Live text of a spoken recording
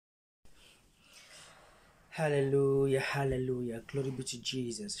Hallelujah, hallelujah. Glory be to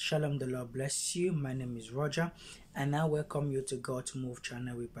Jesus. Shalom, the Lord bless you. My name is Roger, and I welcome you to God's Move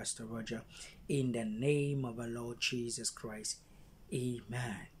channel with Pastor Roger. In the name of our Lord Jesus Christ.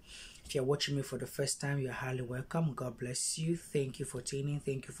 Amen. If you're watching me for the first time, you're highly welcome. God bless you. Thank you for tuning in.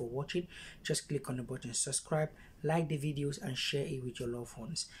 Thank you for watching. Just click on the button subscribe, like the videos, and share it with your loved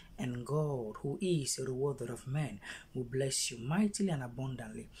ones. And God, who is a rewarder of men, will bless you mightily and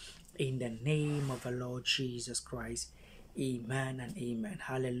abundantly. In the name of the Lord Jesus Christ. Amen and amen.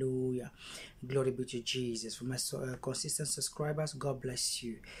 Hallelujah. Glory be to Jesus. For my consistent subscribers, God bless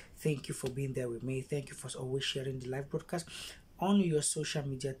you. Thank you for being there with me. Thank you for always sharing the live broadcast on your social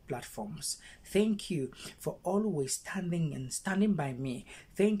media platforms. Thank you for always standing by me.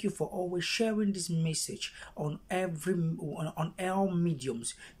 Thank you for always sharing this message on all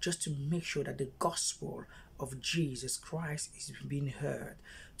mediums, just to make sure that the gospel of Jesus Christ is being heard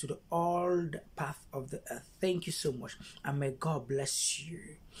to all the path of the earth. Thank you so much, and may God bless you.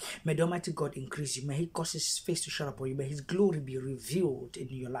 May the Almighty God increase you. May He cause His face to shine upon you. May His glory be revealed in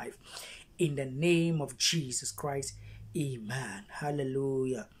your life. In the name of Jesus Christ, amen.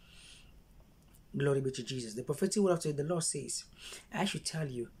 Hallelujah. Glory be to Jesus. The prophetic word of the Lord says, I should tell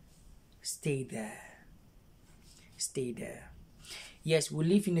you, stay there. Stay there. Yes, we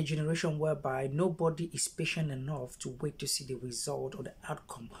live in a generation whereby nobody is patient enough to wait to see the result or the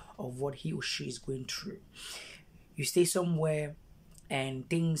outcome of what he or she is going through. You stay somewhere and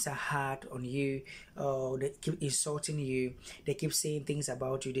things are hard on you, they keep insulting you, they keep saying things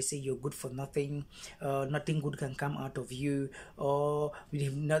about you, they say you're good for nothing, nothing good can come out of you, or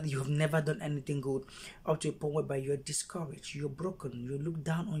you have never done anything good, up to a point whereby you're discouraged, you're broken, you look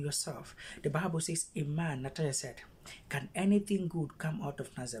down on yourself. The Bible says, a man, Nathanael said, can anything good come out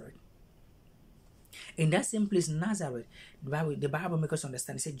of Nazareth? In that same place, Nazareth, the Bible makes us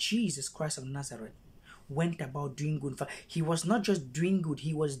understand, it said Jesus Christ of Nazareth went about doing good. He was not just doing good,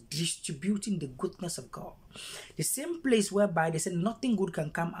 he was distributing the goodness of God. The same place whereby they said nothing good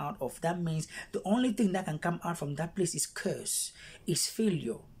can come out of, that means the only thing that can come out from that place is curse, is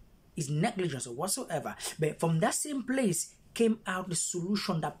failure, is negligence, or whatsoever. But from that same place came out the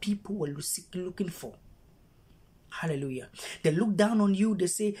solution that people were looking for. Hallelujah. They look down on you, they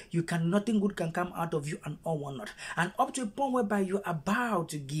say nothing good can come out of you, and all will not. And up to a point whereby you're about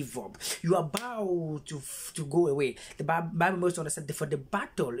to give up, you're about to go away. The Bible must understand that for the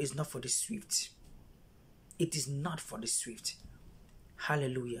battle is not for the swift. It is not for the swift.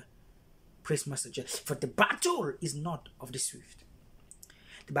 Hallelujah. Praise Master Jesus. For the battle is not of the swift.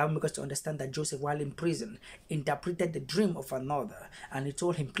 The Bible makes us to understand that Joseph, while in prison, interpreted the dream of another, and he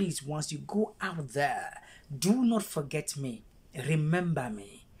told him, please, once you go out there, do not forget me. Remember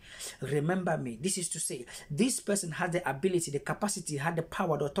me. Remember me. This is to say, this person had the ability, the capacity, had the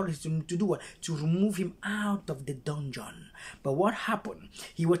power, the authority to do what? To remove him out of the dungeon. But what happened?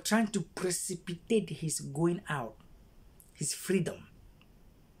 He was trying to precipitate his going out, his freedom.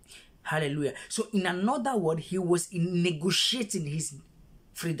 Hallelujah. So in another word, he was negotiating his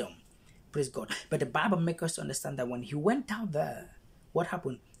freedom. Praise God. But the Bible makes us understand that when he went out there, what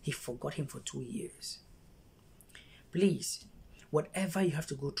happened? He forgot him for 2 years. Please, whatever you have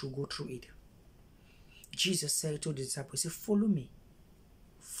to go through it. Jesus said to the disciples, follow me,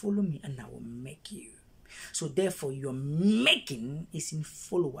 and I will make you. So therefore, your making is in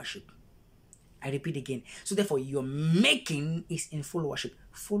followership. I repeat again. So therefore, your making is in followership.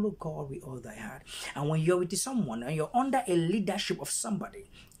 Follow God with all thy heart. And when you're with someone and you're under a leadership of somebody,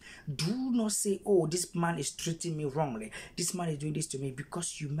 do not say, oh, this man is treating me wrongly, this man is doing this to me,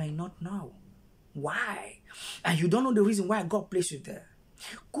 because you may not know why. And you don't know the reason why God placed you there.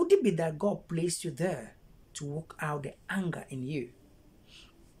 Could it be that God placed you there to work out the anger in you?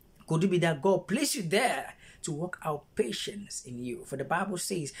 Could it be that God placed you there to work out patience in you? For the Bible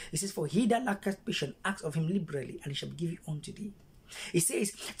says, it says, for he that lacketh patience, ask of him liberally, and he shall give you unto thee. It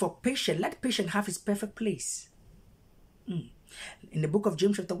says, for patience, let patience have its perfect place. In the book of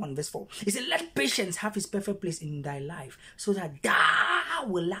James chapter 1 verse 4, it says, let patience have its perfect place in thy life, so that thou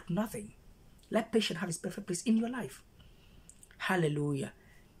will lack nothing. Let patience have its perfect place in your life. Hallelujah.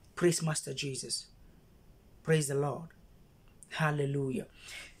 Praise Master Jesus. Praise the Lord. Hallelujah.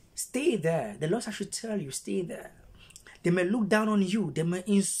 Stay there. The Lord should tell you, stay there. They may look down on you. They may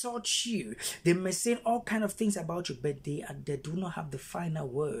insult you. They may say all kinds of things about you, but they do not have the final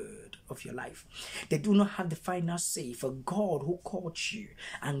word of your life. They do not have the final say. For God who called you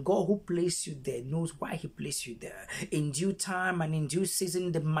and God who placed you there knows why he placed you there. In due time and in due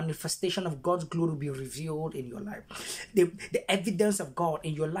season, the manifestation of God's glory will be revealed in your life. The evidence of God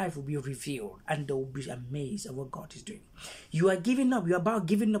in your life will be revealed, and they will be amazed at what God is doing. You are giving up. You're about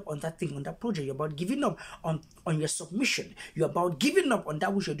giving up on that thing, on that project. You're about giving up on your submission. You're about giving up on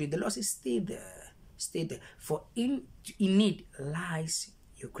that which you're doing. The Lord says, stay there. Stay there. For in it lies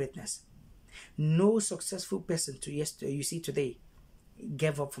your greatness. No successful person you see today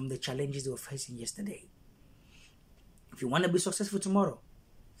gave up from the challenges they were facing yesterday. If you want to be successful tomorrow,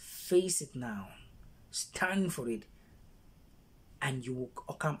 face it now. Stand for it. And you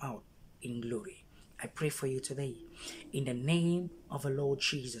will come out in glory. I pray for you today. In the name of the Lord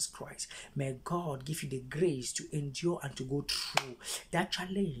Jesus Christ, may God give you the grace to endure and to go through that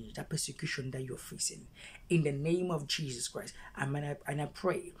challenge, that persecution that you're facing. In the name of Jesus Christ. And I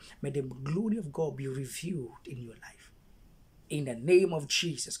pray, may the glory of God be revealed in your life. In the name of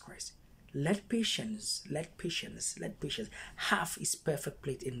Jesus Christ. Let patience have its perfect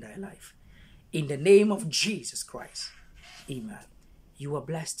place in thy life. In the name of Jesus Christ. Amen. You are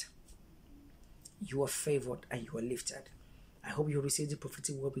blessed. You are favored and you are lifted. I hope you receive the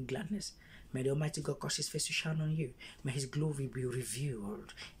prophetic word with gladness. May the Almighty God cause his face to shine on you. May his glory be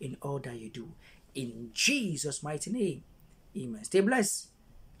revealed in all that you do. In Jesus' mighty name. Amen. Stay blessed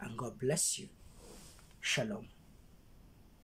and God bless you. Shalom.